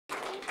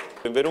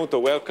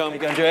Benvenuto, welcome.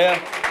 Thank you, Andrea.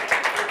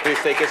 Please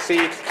take a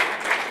seat.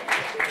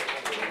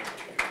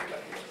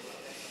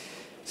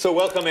 So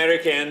welcome,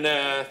 Erik, and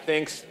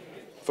thanks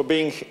for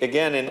being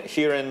again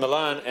here in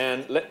Milan.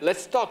 And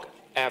let's talk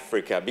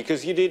Africa,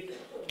 because you did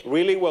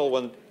really well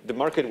when the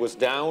market was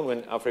down,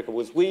 when Africa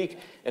was weak,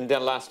 and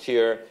then last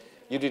year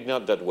you did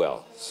not that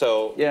well.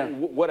 So yeah.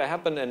 What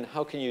happened, and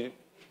how can you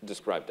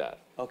describe that?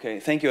 Okay,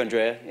 thank you,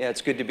 Andrea. Yeah,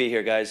 it's good to be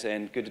here, guys,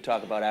 and good to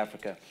talk about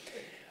Africa.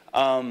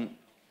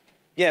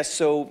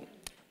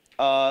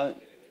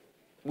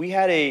 We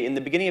had in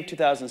the beginning of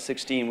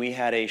 2016, we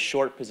had a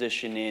short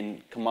position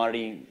in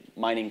commodity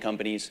mining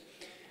companies.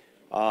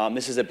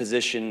 This is a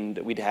position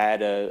that we'd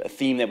had, a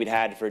theme that we'd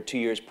had for 2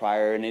 years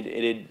prior, and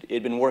it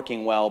had been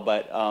working well,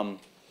 but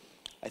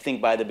I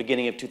think by the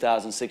beginning of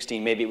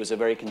 2016, maybe it was a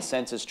very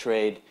consensus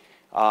trade,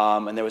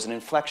 and there was an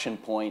inflection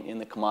point in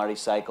the commodity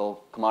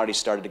cycle. Commodities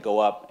started to go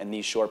up, and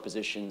these short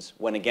positions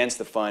went against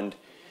the fund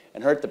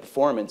and hurt the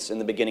performance in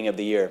the beginning of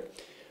the year.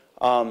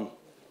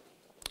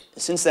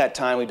 Since that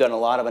time, we've done a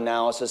lot of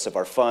analysis of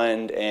our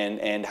fund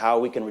and how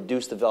we can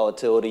reduce the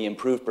volatility,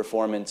 improve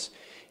performance.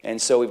 And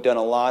so we've done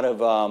a lot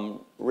of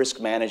risk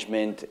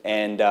management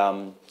and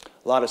a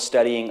lot of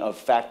studying of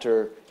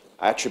factor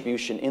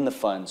attribution in the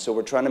fund. So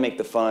we're trying to make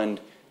the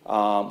fund,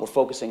 we're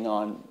focusing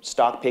on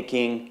stock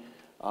picking,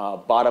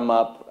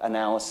 bottom-up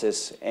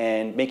analysis,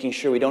 and making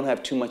sure we don't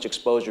have too much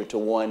exposure to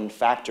one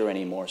factor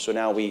anymore. So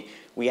now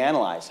we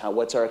analyze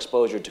what's our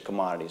exposure to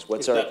commodities.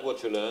 Is that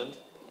what you learned?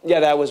 Yeah,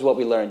 that was what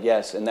we learned,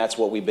 yes, and that's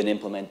what we've been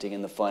implementing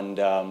in the fund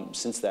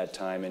since that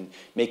time, and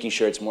making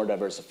sure it's more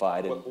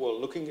diversified. Well,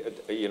 looking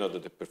at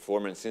the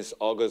performance since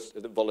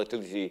August, the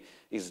volatility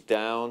is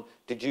down.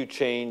 Did you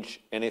change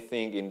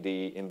anything in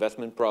the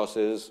investment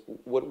process?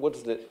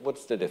 What's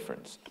the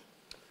difference?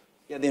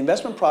 Yeah, the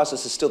investment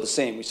process is still the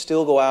same. We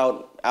still go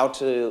out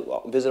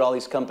to visit all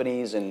these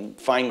companies and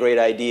find great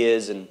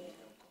ideas and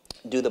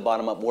do the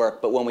bottom-up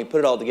work. But when we put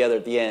it all together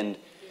at the end,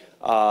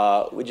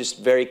 we're just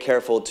very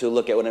careful to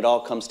look at when it all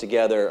comes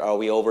together, are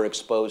we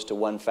overexposed to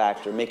one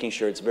factor, making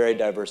sure it's very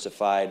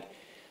diversified,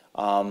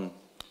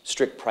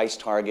 strict price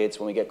targets.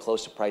 When we get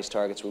close to price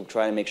targets, we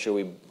try to make sure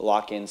we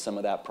lock in some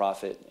of that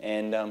profit.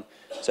 And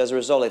so as a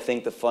result, I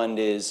think the fund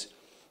is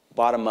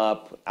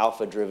bottom-up,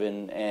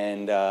 alpha-driven,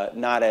 and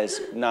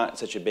not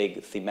such a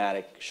big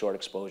thematic short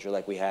exposure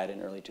like we had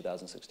in early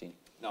 2016.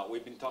 Now,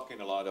 we've been talking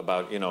a lot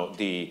about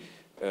the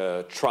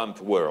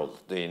Trump world,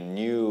 the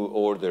new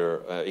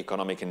order,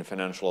 economic and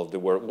financial of the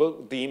world.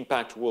 What the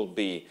impact will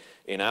be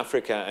in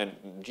Africa,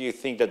 and do you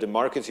think that the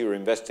markets you're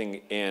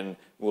investing in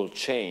will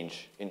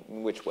change?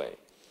 In which way?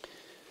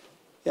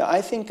 Yeah,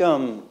 I think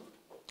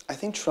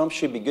Trump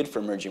should be good for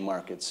emerging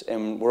markets,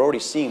 and we're already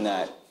seeing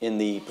that in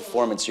the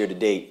performance year to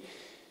date.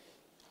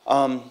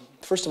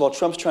 First of all,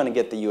 Trump's trying to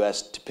get the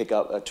U.S. to pick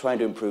up, trying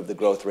to improve the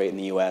growth rate in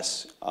the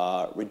U.S.,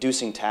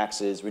 reducing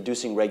taxes,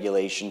 reducing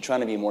regulation,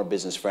 trying to be more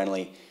business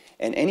friendly.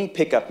 And any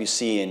pickup you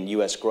see in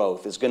U.S.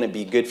 growth is going to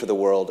be good for the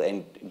world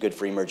and good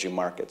for emerging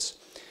markets.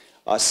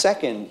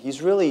 Second,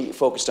 he's really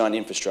focused on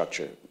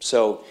infrastructure.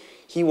 So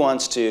he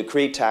wants to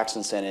create tax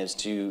incentives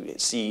to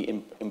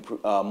see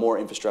more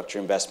infrastructure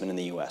investment in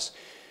the U.S.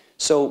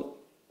 So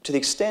to the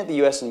extent the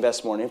U.S.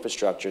 invests more in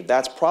infrastructure,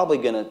 that's probably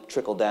going to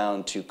trickle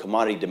down to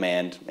commodity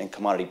demand and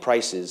commodity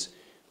prices,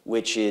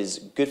 which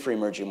is good for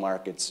emerging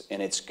markets,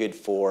 and it's good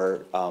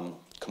for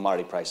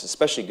commodity prices,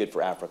 especially good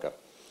for Africa.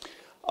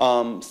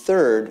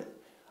 Third,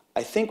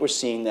 I think we're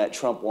seeing that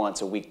Trump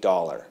wants a weak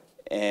dollar.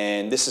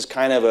 And this is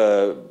kind of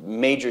a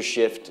major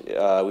shift.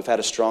 We've had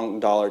a strong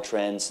dollar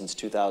trend since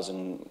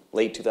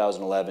late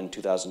 2011,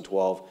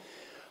 2012.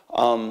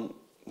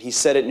 He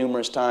said it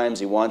numerous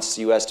times. He wants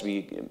the U.S. to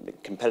be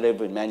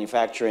competitive in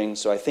manufacturing.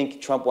 So I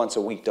think Trump wants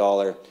a weak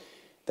dollar.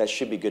 That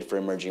should be good for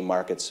emerging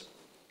markets.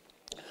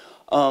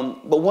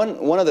 But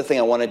one other thing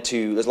I wanted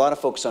to, there's a lot of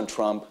focus on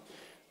Trump.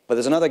 But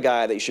there's another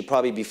guy that you should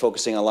probably be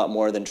focusing a lot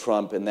more than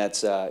Trump, and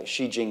that's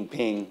Xi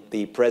Jinping,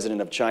 the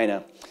president of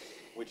China.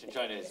 Which in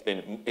China has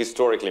been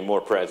historically more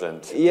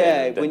present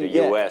than the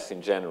U.S.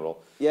 in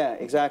general. Yeah,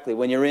 exactly.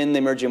 When you're in the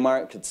emerging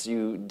markets,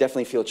 you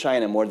definitely feel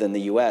China more than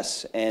the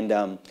U.S.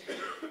 And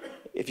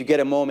if you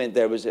get a moment,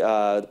 there was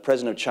the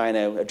president of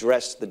China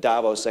addressed the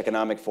Davos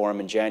Economic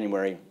Forum in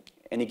January,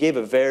 and he gave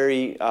a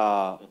very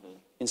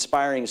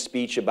inspiring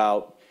speech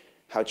about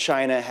how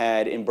China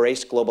had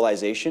embraced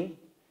globalization.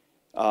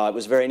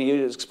 And he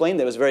explained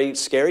that it was very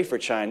scary for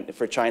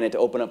China to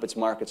open up its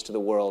markets to the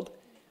world.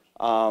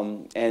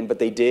 But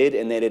they did,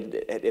 and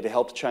it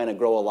helped China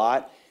grow a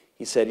lot.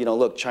 He said,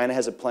 look, China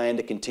has a plan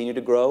to continue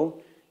to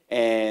grow,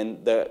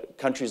 and the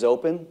country's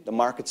open, the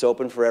market's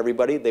open for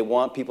everybody. They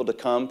want people to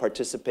come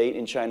participate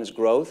in China's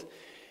growth.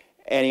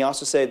 And he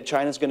also said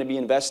China's going to be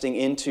investing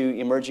into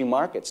emerging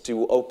markets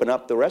to open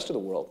up the rest of the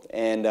world.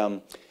 And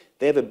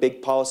they have a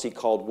big policy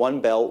called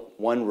One Belt,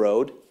 One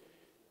Road.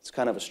 It's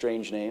kind of a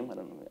strange name. I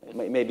don't know.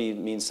 Maybe it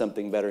means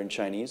something better in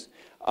Chinese.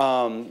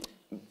 They're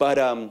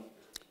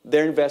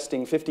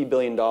investing $50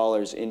 billion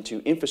into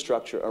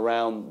infrastructure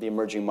around the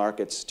emerging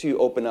markets to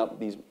open up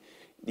these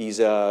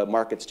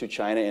markets to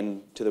China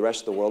and to the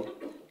rest of the world.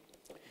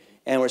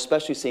 And we're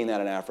especially seeing that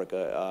in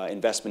Africa,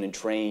 investment in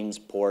trains,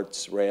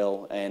 ports,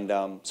 rail. And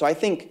so I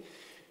think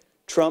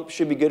Trump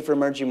should be good for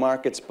emerging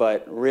markets,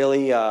 but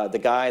really the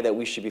guy that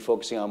we should be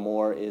focusing on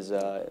more is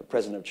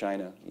President of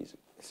China.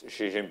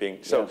 Xi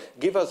Jinping. So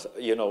give us,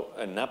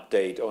 an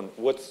update on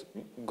what's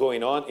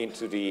going on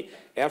into the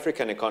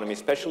African economy,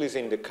 especially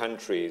in the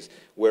countries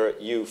where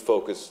you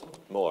focus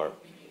more.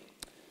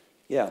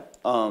 Yeah.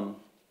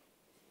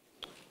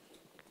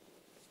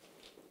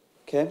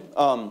 Okay.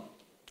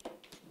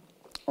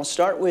 I'll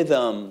start with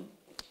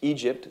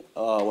Egypt,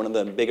 one of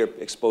the bigger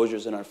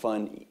exposures in our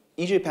fund.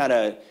 Egypt had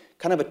a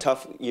kind of a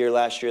tough year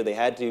last year. They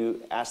had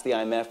to ask the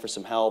IMF for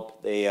some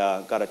help. They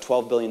got a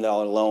 $12 billion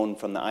loan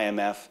from the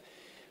IMF.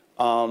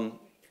 And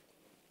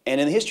in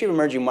the history of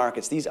emerging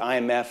markets, these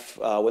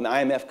IMF, when the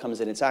IMF comes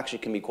in, it actually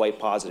can be quite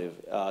positive,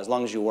 as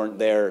long as you weren't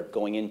there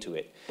going into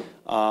it.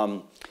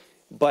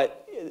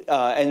 But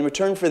in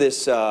return for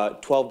this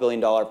 $12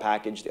 billion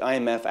package, the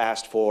IMF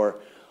asked for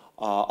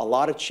a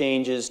lot of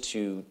changes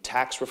to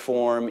tax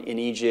reform in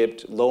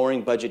Egypt,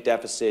 lowering budget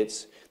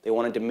deficits. They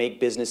wanted to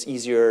make business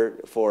easier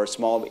for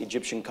small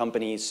Egyptian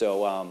companies,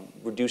 so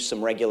reduce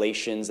some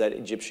regulations that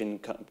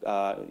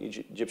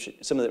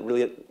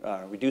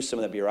reduce some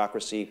of the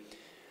bureaucracy,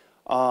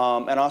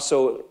 and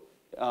also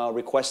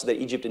requested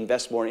that Egypt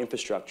invest more in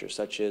infrastructure,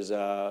 such as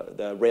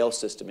the rail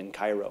system in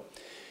Cairo.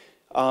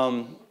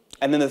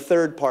 And then the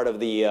third part of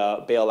the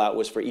bailout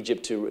was for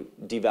Egypt to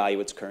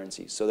devalue its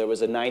currency. So there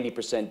was a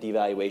 90%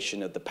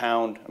 devaluation of the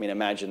pound. I mean,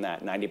 imagine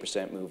that,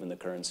 90% move in the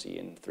currency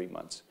in 3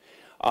 months.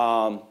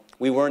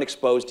 We weren't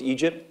exposed to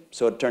Egypt,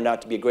 so it turned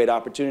out to be a great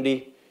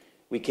opportunity.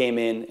 We came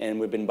in, and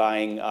we've been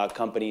buying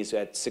companies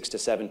at 6 to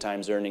 7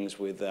 times earnings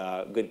with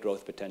good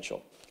growth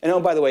potential. And oh,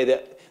 by the way,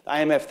 the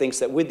IMF thinks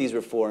that with these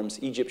reforms,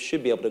 Egypt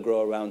should be able to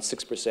grow around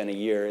 6% a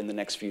year in the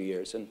next few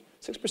years. And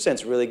 6%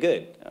 is really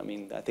good. I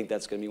mean, I think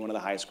that's going to be one of the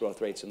highest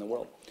growth rates in the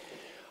world.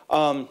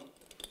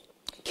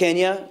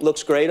 Kenya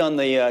looks great on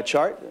the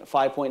chart,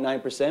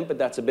 5.9%, but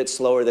that's a bit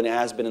slower than it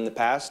has been in the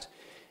past.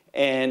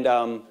 And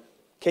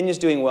Kenya's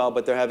doing well,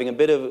 but they're having a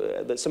bit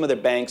of, some of their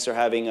banks are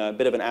having a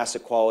bit of an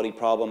asset quality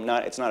problem.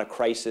 It's not a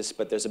crisis,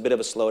 but there's a bit of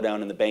a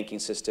slowdown in the banking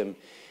system.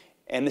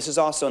 And this is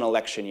also an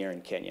election year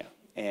in Kenya.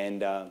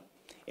 And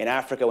in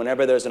Africa,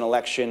 whenever there's an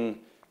election,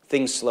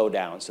 things slow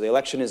down. So the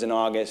election is in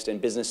August, and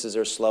businesses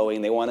are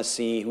slowing. They want to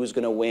see who's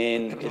going to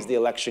win. Is the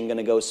election going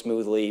to go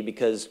smoothly?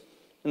 Because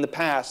in the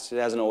past, it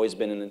hasn't always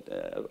been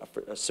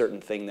a certain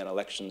thing that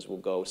elections will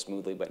go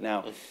smoothly. But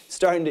now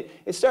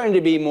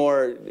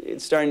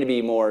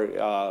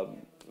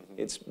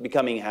it's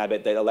becoming a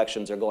habit that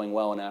elections are going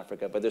well in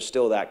Africa. But there's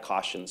still that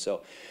caution.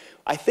 So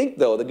I think,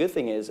 though, the good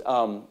thing is,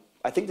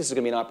 I think this is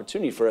going to be an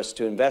opportunity for us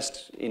to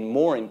invest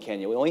more in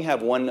Kenya. We only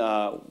have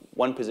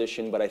one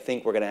position, but I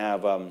think we're going to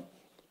have.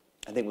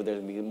 I think there's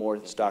going to be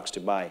more stocks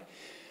to buy.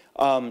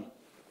 I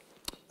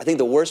think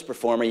the worst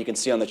performer you can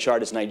see on the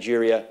chart is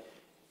Nigeria,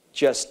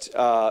 just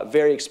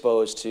very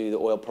exposed to the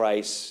oil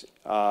price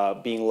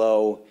being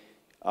low,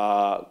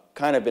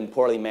 kind of been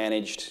poorly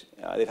managed.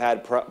 They've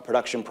had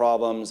production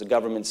problems. The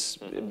government's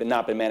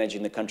not been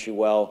managing the country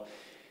well.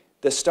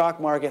 The stock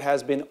market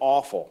has been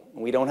awful.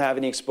 We don't have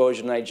any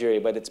exposure to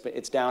Nigeria, but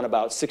it's down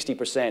about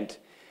 60%.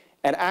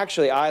 And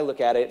actually, I look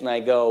at it and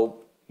I go,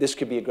 this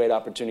could be a great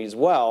opportunity as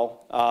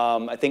well.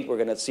 I think we're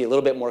going to see a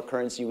little bit more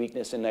currency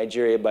weakness in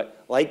Nigeria,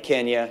 but like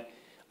Kenya,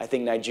 I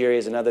think Nigeria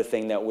is another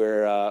thing that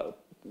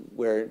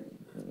we're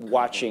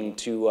watching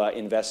to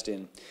invest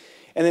in.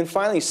 And then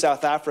finally,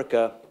 South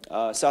Africa.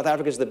 South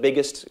Africa is the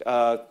biggest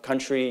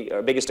country,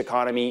 or biggest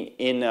economy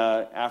in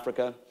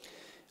Africa,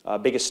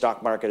 biggest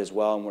stock market as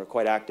well, and we're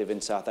quite active in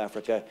South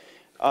Africa.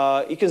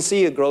 You can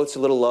see the growth's a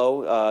little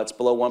low. It's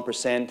below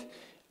 1%.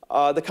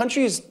 The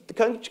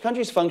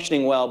country's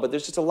functioning well, but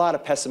there's just a lot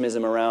of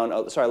pessimism around,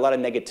 a lot of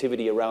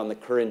negativity around the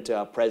current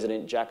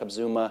president, Jacob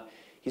Zuma.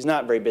 He's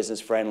not very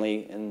business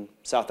friendly, and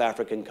South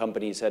African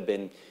companies have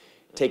been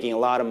taking a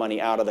lot of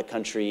money out of the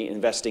country,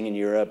 investing in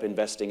Europe,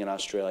 investing in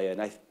Australia.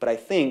 But I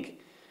think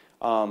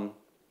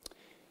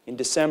in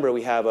December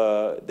we have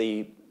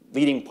the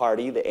leading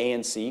party, the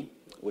ANC,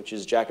 which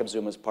is Jacob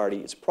Zuma's party.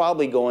 It's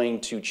probably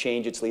going to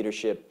change its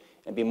leadership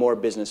and be more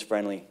business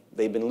friendly.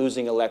 They've been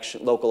losing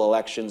local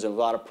elections and a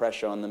lot of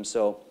pressure on them.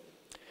 So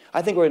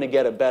I think we're going to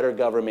get a better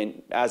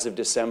government as of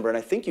December. And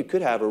I think you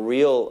could have a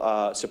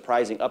real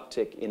surprising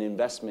uptick in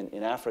investment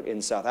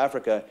in South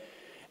Africa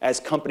as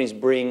companies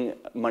bring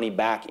money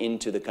back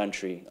into the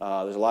country.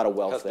 There's a lot of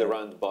wealth there. Has the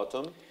rand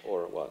bottom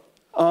or what?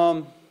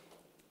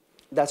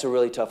 That's a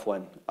really tough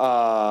one.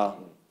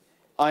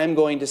 I'm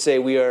going to say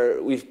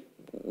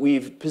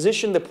we've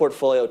positioned the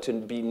portfolio to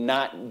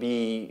not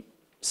be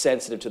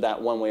sensitive to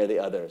that one way or the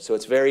other. So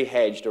it's very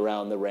hedged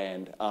around the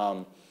rand.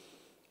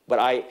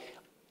 But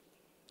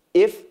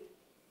if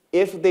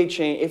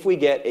we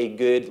get a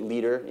good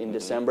leader in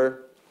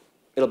December,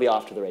 it'll be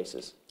off to the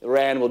races. The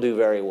rand will do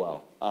very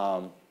well.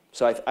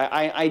 So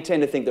I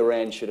tend to think the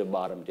rand should have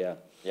bottomed, yeah.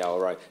 Yeah,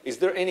 all right. Is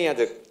there any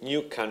other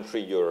new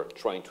country you're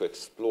trying to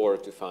explore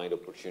to find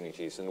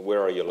opportunities, and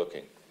where are you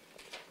looking?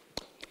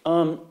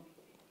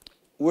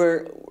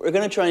 We're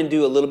going to try and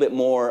do a little bit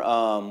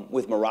more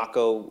with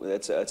Morocco.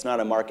 It's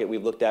not a market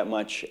we've looked at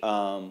much,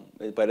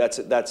 but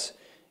that's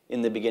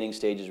in the beginning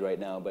stages right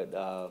now.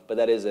 But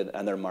that is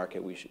another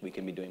market we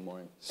can be doing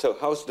more in. So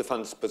how's the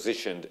funds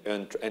positioned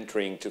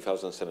entering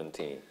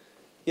 2017?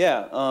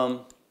 Yeah, I'm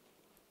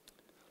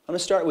going to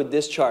start with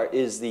this chart,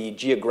 is the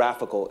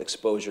geographical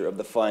exposure of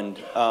the fund,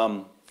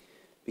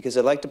 because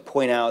I'd like to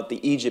point out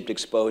the Egypt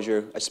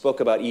exposure. I spoke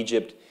about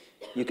Egypt.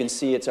 You can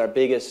see it's our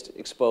biggest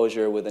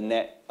exposure with a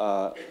net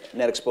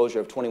exposure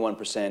of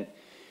 21%.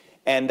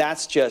 And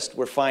that's just,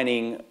 we're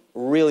finding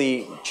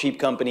really cheap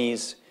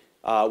companies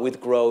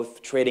with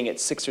growth trading at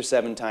 6 or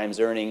 7 times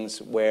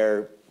earnings,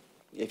 where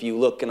if you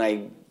look, and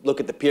I look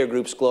at the peer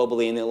groups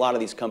globally, and a lot of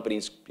these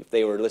companies, if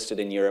they were listed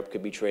in Europe,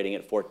 could be trading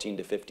at 14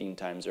 to 15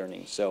 times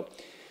earnings. So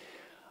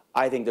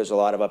I think there's a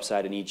lot of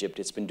upside in Egypt.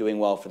 It's been doing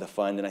well for the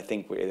fund, and I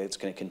think it's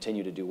going to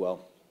continue to do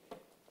well.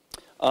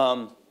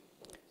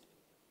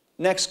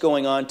 Next,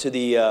 going on to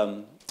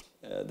the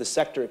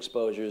sector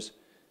exposures.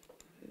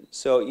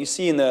 So you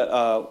see in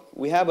the,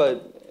 we're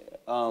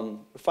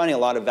finding a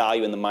lot of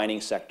value in the mining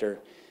sector.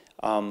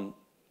 You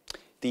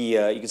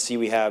can see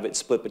we have it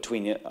split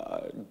between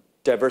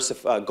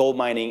gold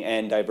mining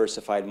and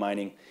diversified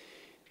mining.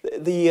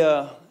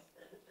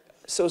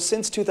 So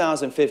since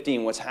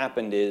 2015, what's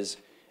happened is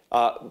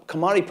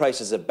commodity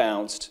prices have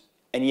bounced,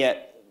 and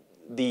yet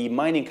the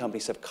mining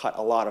companies have cut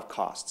a lot of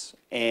costs,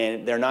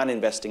 and they're not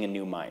investing in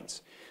new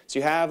mines. So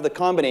you have the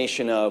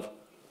combination of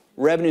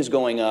revenues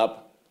going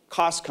up,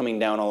 costs coming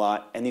down a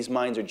lot, and these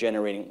mines are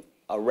generating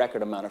a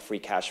record amount of free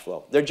cash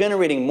flow. They're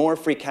generating more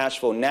free cash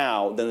flow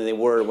now than they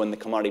were when the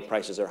commodity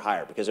prices are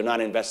higher, because they're not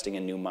investing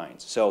in new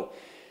mines. So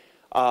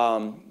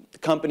the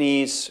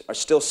companies are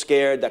still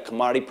scared that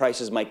commodity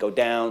prices might go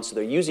down, so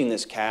they're using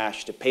this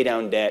cash to pay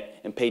down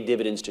debt and pay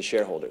dividends to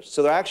shareholders.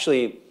 So they're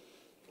actually,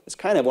 it's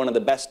kind of one of the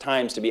best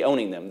times to be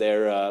owning them.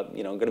 They're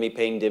going to be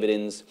paying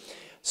dividends.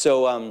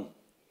 So,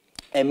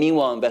 and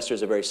meanwhile,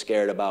 investors are very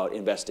scared about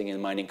investing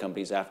in mining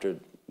companies after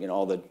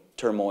all the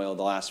turmoil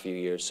the last few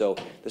years. So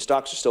the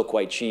stocks are still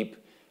quite cheap.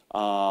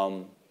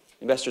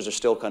 Investors are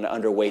still kind of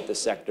underweight the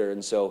sector,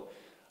 and so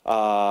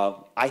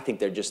I think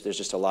there's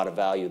just a lot of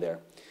value there.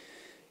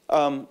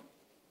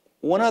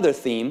 One other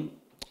theme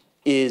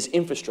is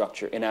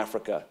infrastructure in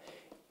Africa.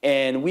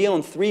 And we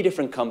own 3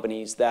 different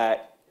companies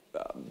that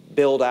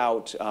build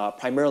out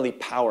primarily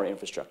power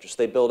infrastructure. So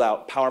they build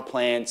out power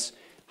plants,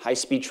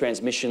 high-speed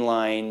transmission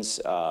lines,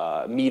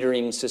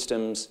 metering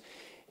systems.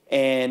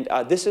 And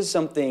this is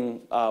something,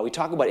 we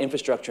talk about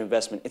infrastructure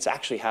investment, it's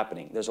actually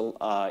happening. There's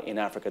in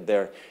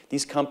Africa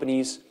these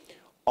companies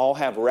all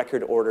have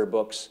record order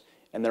books,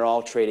 and they're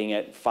all trading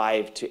at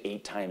 5 to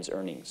 8 times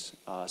earnings.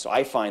 So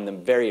I find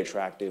them very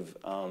attractive.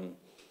 I'm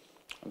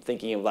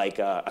thinking of like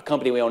a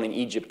company we own in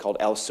Egypt called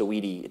El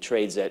Saweedi. It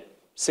trades at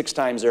 6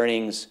 times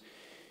earnings.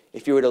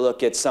 If you were to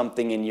look at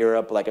something in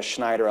Europe like a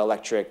Schneider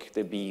Electric,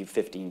 there'd be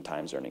 15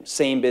 times earnings.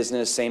 Same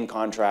business, same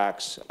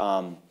contracts.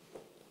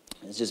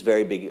 It's just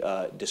very big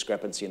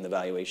discrepancy in the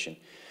valuation.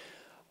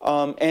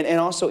 And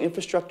also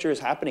infrastructure is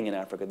happening in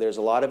Africa. There's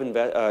a lot of,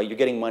 you're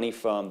getting money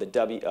from the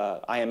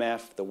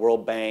IMF, the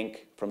World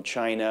Bank, from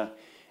China.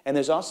 And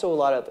there's also a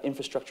lot of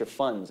infrastructure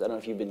funds. I don't know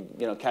if you've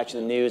been catching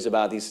the news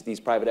about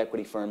these private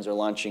equity firms are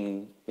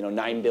launching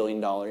 $9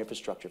 billion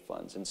infrastructure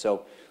funds. And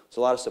so there's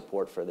a lot of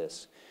support for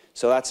this.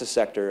 So that's a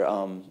sector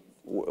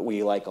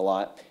we like a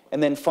lot.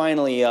 And then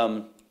finally,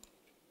 I'm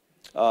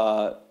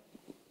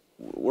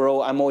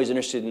always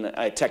interested in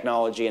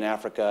technology in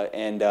Africa,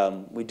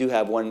 and we do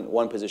have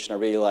one position I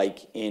really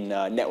like in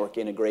network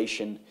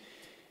integration.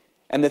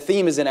 And the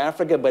theme is in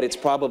Africa, but it's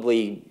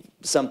probably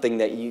something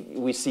that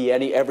we see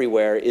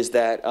everywhere, is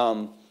that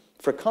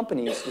for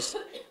companies, just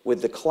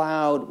with the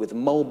cloud, with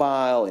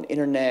mobile and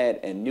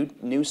internet and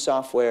new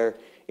software,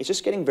 it's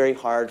just getting very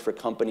hard for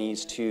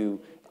companies to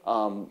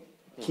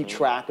keep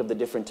track of the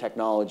different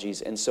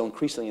technologies, and so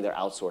increasingly they're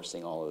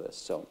outsourcing all of this.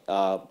 So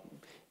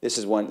this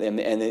is one, and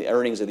the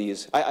earnings of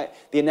these.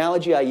 The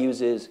analogy I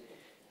use is,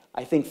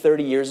 I think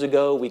 30 years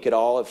ago we could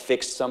all have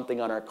fixed something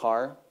on our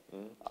car.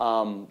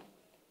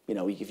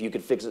 If you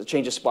could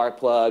change a spark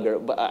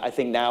plug, but I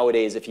think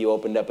nowadays if you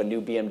opened up a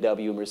new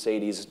BMW,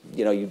 Mercedes,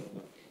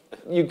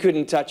 you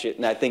couldn't touch it.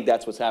 And I think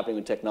that's what's happening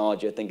with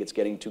technology. I think it's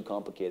getting too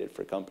complicated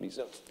for companies.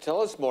 So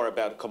tell us more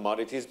about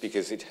commodities,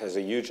 because it has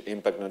a huge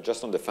impact not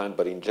just on the fund,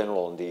 but in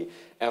general on the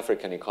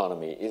African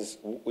economy.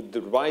 With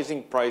the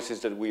rising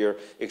prices that we are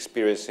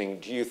experiencing,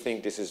 do you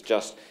think this is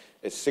just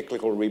a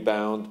cyclical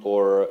rebound,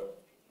 or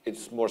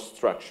it's more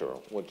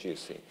structural? What do you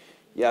see?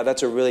 Yeah,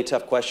 that's a really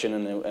tough question,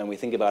 and we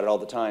think about it all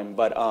the time.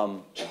 But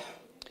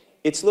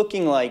it's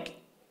looking like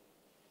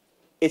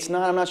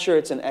I'm not sure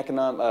it's an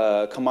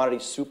commodity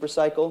super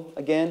cycle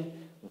again,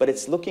 but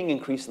it's looking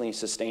increasingly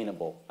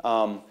sustainable.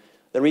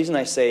 The reason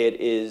I say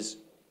it is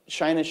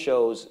China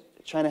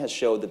has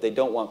showed that they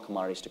don't want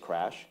commodities to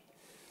crash.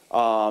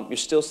 You're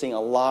still seeing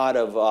a lot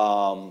of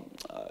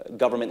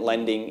government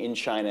lending in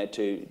China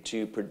to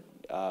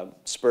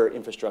spur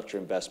infrastructure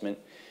investment.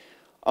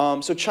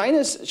 So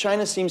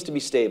China seems to be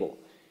stable.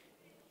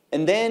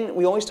 And then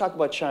we always talk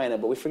about China,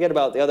 but we forget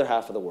about the other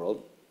half of the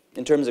world.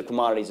 In terms of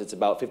commodities, it's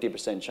about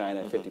 50%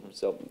 China, 50%.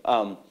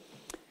 So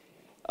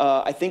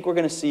I think we're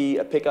going to see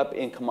a pickup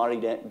in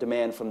commodity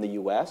demand from the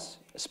US,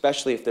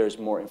 especially if there's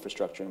more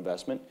infrastructure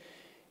investment.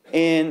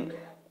 And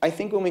I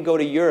think when we go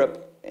to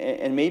Europe,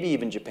 and maybe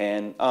even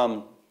Japan,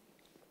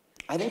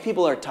 I think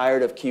people are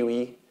tired of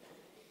QE,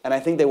 and I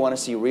think they want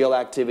to see real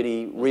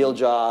activity, real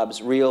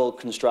jobs, real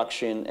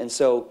construction. And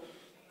so,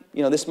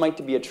 you know, this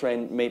might be a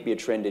trend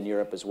in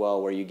Europe as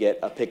well, where you get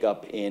a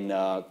pickup in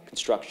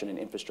construction and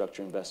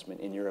infrastructure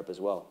investment in Europe as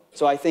well.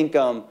 So I think,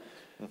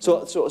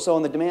 so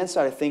on the demand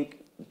side, I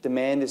think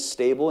demand is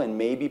stable and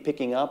maybe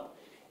picking up.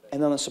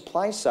 And on the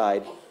supply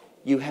side,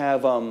 you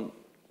have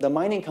the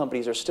mining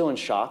companies are still in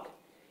shock,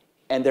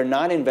 and they're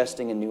not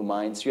investing in new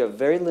mines. You have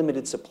very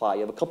limited supply. You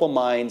have a couple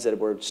mines that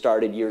were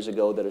started years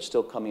ago that are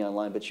still coming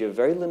online, but you have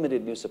very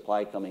limited new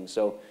supply coming.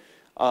 So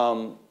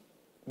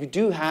you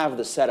do have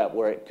the setup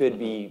where it could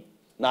be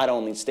not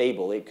only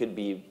stable, it could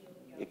be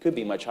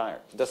much higher.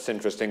 That's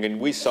interesting, and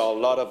we saw a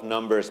lot of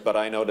numbers, but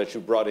I know that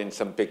you brought in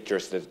some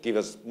pictures that give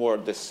us more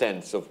the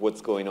sense of what's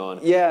going on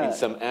in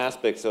some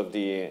aspects of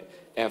the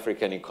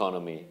African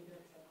economy.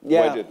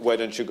 Yeah. Why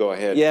don't you go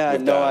ahead? Yeah,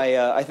 with no,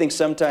 that? I think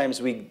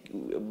sometimes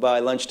by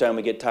lunchtime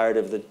we get tired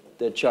of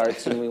the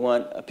charts and we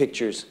want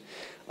pictures.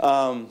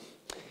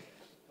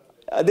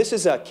 This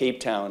is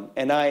Cape Town,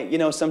 and you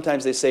know,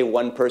 sometimes they say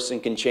one person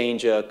can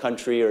change a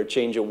country or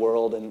change a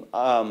world, and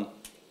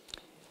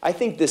I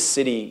think this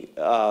city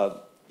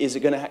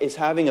is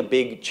having a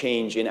big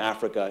change in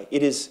Africa.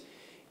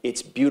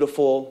 It's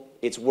beautiful,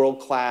 it's world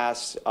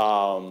class.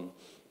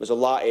 There's a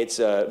lot. It's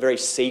a very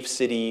safe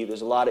city.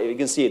 There's a lot of, you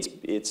can see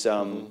it's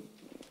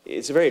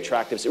very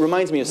attractive. It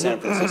reminds me of San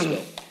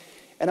Francisco,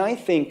 and I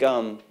think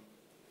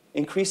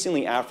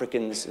increasingly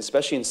Africans,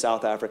 especially in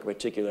South Africa in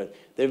particular,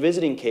 they're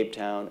visiting Cape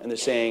Town and they're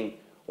saying,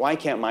 why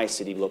can't my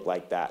city look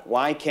like that?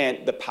 Why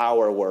can't the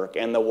power work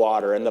and the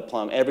water and the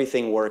plumb,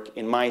 everything work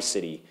in my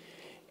city?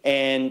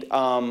 And you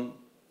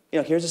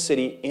know, here's a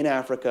city in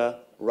Africa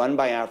run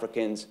by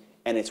Africans,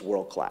 and it's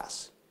world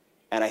class.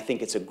 And I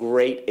think it's a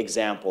great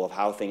example of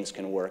how things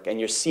can work. And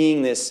you're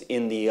seeing this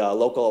in the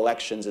local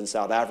elections in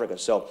South Africa.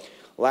 So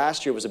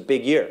last year was a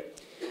big year.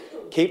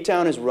 Cape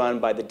Town is run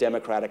by the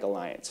Democratic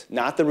Alliance,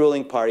 not the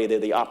ruling party, they're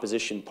the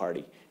opposition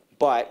party.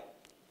 But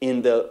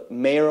in the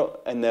mayor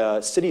and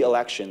the city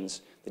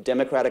elections, the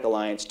Democratic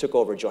Alliance took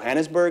over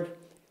Johannesburg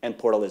and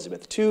Port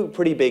Elizabeth, two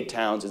pretty big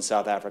towns in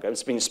South Africa,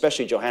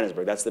 especially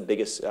Johannesburg. That's the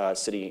biggest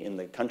city in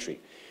the country.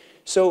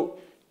 So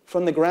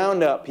from the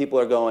ground up, people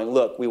are going,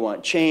 look, we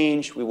want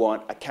change, we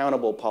want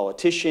accountable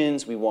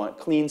politicians, we want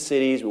clean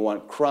cities, we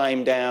want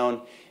crime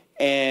down.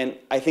 And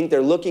I think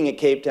they're looking at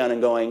Cape Town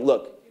and going,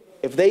 look,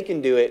 if they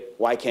can do it,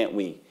 why can't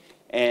we?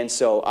 And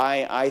so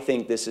I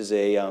think this is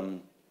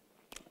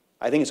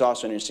I think it's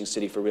also an interesting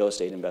city for real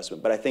estate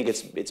investment, but I think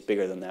it's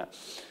bigger than that.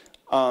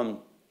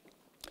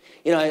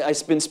 You know,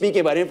 I've been speaking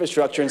about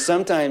infrastructure, and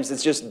sometimes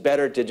it's just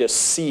better to just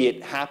see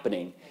it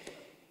happening.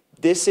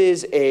 This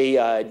is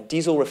a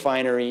diesel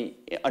refinery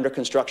under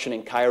construction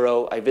in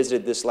Cairo. I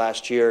visited this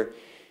last year.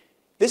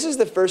 This is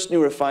the first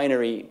new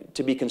refinery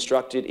to be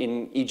constructed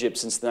in Egypt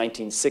since the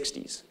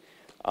 1960s.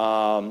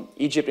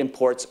 Egypt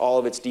imports all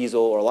of its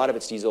diesel, or a lot of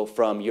its diesel,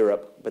 from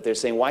Europe, but they're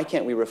saying, why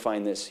can't we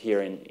refine this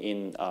here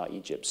in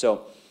Egypt?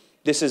 So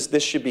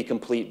this should be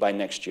complete by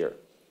next year.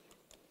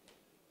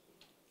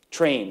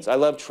 Trains, I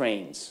love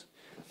trains.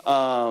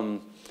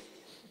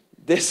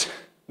 This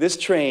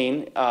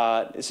train,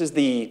 this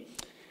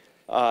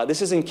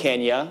is in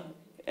Kenya,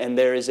 and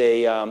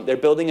they're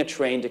building a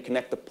train to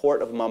connect the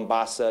port of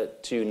Mombasa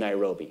to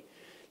Nairobi.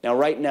 Now,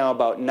 right now,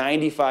 about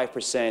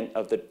 95%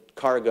 of the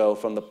cargo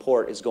from the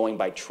port is going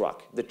by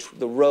truck.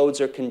 The roads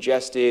are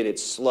congested,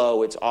 it's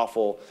slow, it's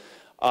awful.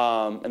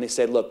 And they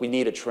said, look, we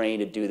need a train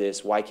to do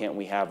this. Why can't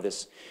we have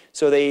this?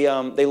 So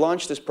they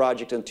launched this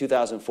project in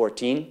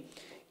 2014,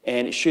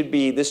 and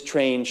this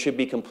train should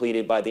be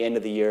completed by the end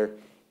of the year.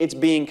 It's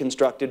being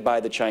constructed by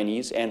the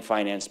Chinese and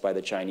financed by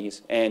the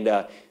Chinese. And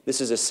this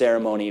is a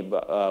ceremony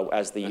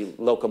as the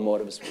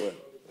locomotives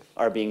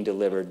are being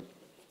delivered.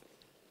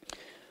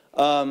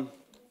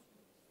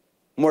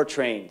 More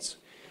trains.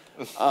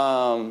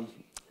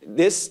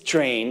 This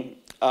train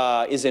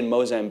is in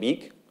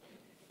Mozambique.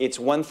 It's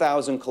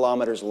 1,000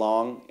 kilometers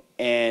long,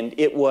 and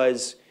it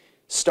was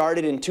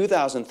started in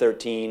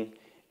 2013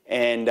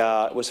 and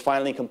was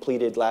finally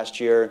completed last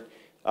year.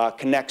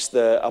 Connects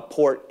a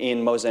port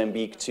in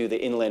Mozambique to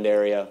the inland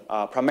area.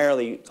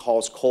 Primarily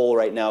hauls coal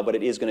right now, but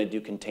it is going to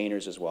do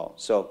containers as well.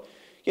 So,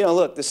 you know,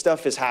 look, this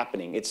stuff is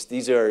happening. This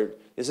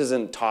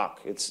isn't talk.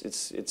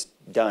 It's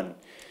done.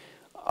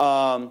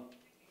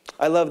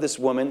 I love this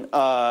woman.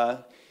 I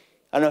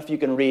don't know if you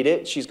can read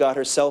it. She's got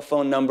her cell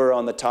phone number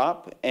on the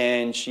top,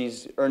 and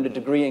she's earned a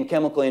degree in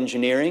chemical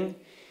engineering.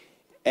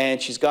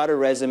 And she's got her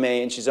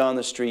resume, and she's on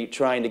the street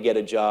trying to get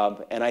a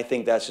job. And I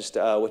think that's just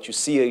what you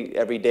see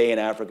every day in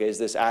Africa is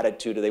this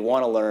attitude. They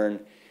want to learn,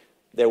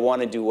 they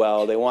want to do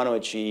well, they want to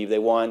achieve, they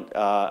want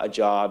a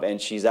job. And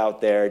she's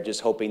out there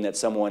just hoping that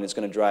someone is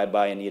going to drive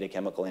by and need a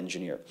chemical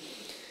engineer.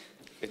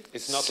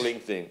 It's not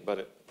LinkedIn,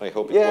 but I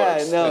hope it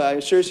works. Yeah, no,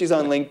 I'm sure she's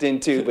on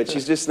LinkedIn too, but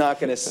she's just not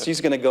going to,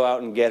 she's going to go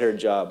out and get her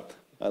job.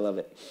 I love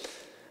it.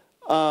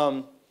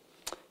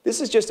 This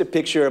is just a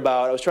picture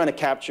about, I was trying to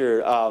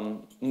capture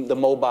the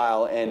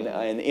mobile and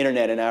the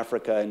internet in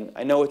Africa, and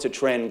I know it's a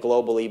trend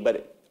globally,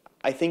 but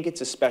I think it's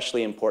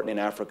especially important in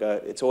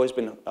Africa. It's always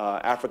been,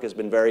 Africa's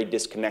been very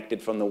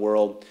disconnected from the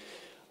world.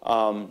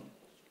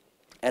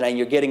 And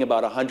you're getting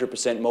about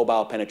 100%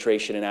 mobile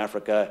penetration in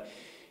Africa.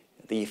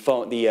 The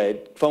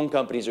phone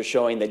companies are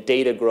showing that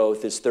data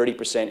growth is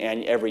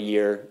 30% every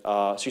year.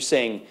 So you're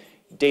saying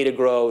data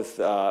growth,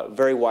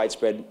 very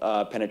widespread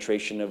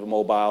penetration of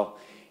mobile.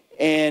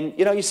 And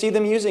you know, you see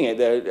them using it.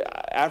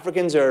 The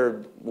Africans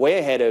are way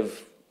ahead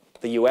of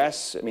the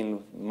US, I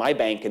mean, my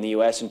bank in the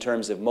US in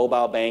terms of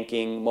mobile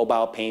banking,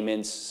 mobile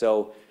payments.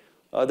 So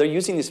they're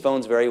using these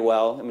phones very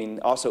well. I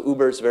mean, also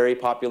Uber's very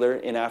popular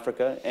in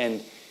Africa.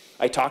 And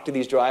I talk to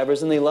these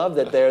drivers and they love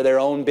that they're their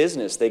own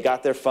business. They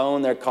got their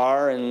phone, their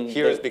car, and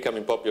here it's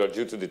becoming popular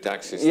due to the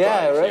taxi strikes.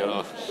 Yeah, right. You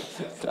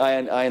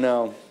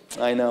know?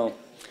 I know.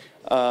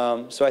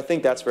 So I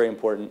think that's very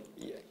important.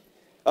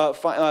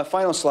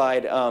 Final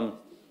slide.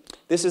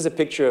 This is a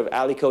picture of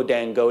Aliko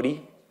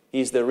Dangote.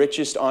 He's the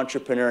richest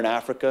entrepreneur in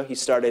Africa. He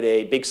started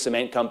a big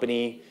cement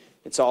company.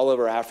 It's all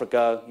over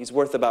Africa. He's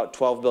worth about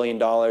 $12 billion.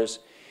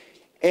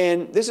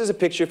 And this is a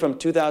picture from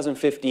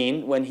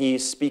 2015 when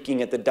he's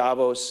speaking at the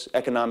Davos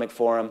Economic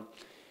Forum.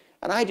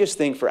 And I just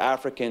think for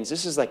Africans,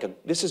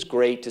 this is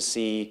great to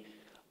see,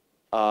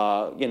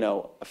 you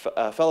know,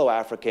 a fellow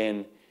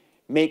African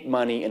make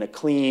money in a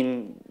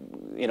clean,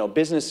 you know,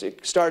 business,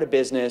 start a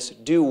business,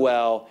 do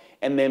well,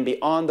 and then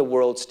be on the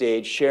world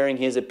stage sharing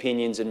his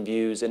opinions and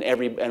views,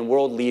 and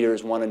world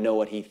leaders want to know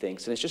what he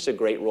thinks. And it's just a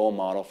great role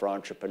model for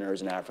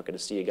entrepreneurs in Africa to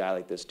see a guy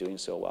like this doing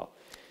so well.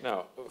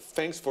 Now,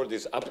 thanks for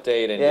this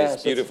update and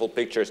these beautiful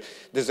pictures.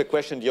 There's a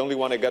question, the only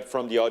one I got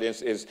from the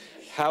audience is,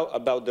 how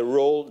about the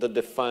role that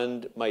the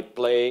fund might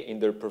play in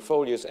their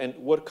portfolios, and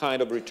what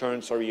kind of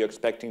returns are you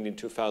expecting in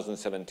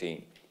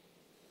 2017?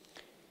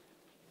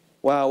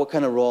 Wow, what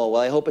kind of role?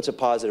 Well, I hope it's a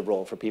positive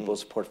role for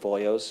people's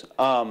portfolios.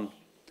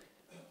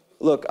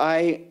 Look,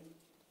 you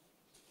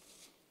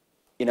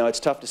know, it's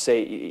tough to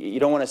say. You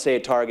don't want to say a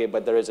target,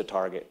 but there is a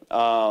target.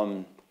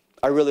 I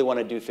really want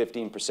to do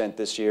 15%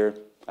 this year.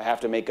 I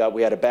have to make up.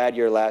 We had a bad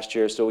year last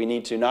year, so we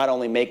need to not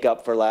only make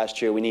up for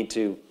last year, we need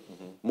to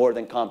more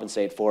than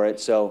compensate for it.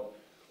 So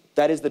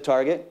that is the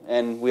target,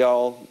 and we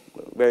all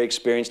very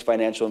experienced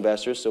financial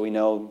investors, so we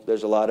know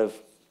there's a lot of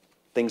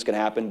things can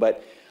happen.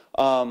 But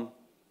we're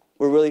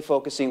really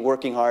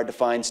working hard to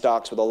find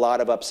stocks with a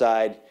lot of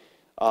upside,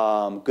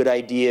 good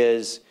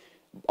ideas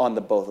on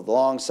both the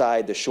long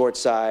side, the short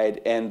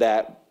side, and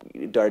that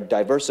are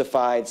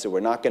diversified. So we're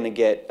not going to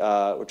get.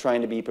 We're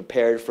trying to be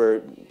prepared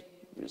for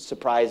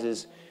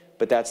surprises,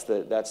 but that's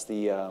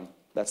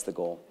the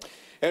goal.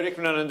 Erik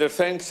Renander,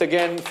 thanks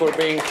again for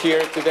being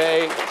here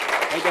today.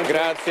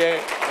 Grazie.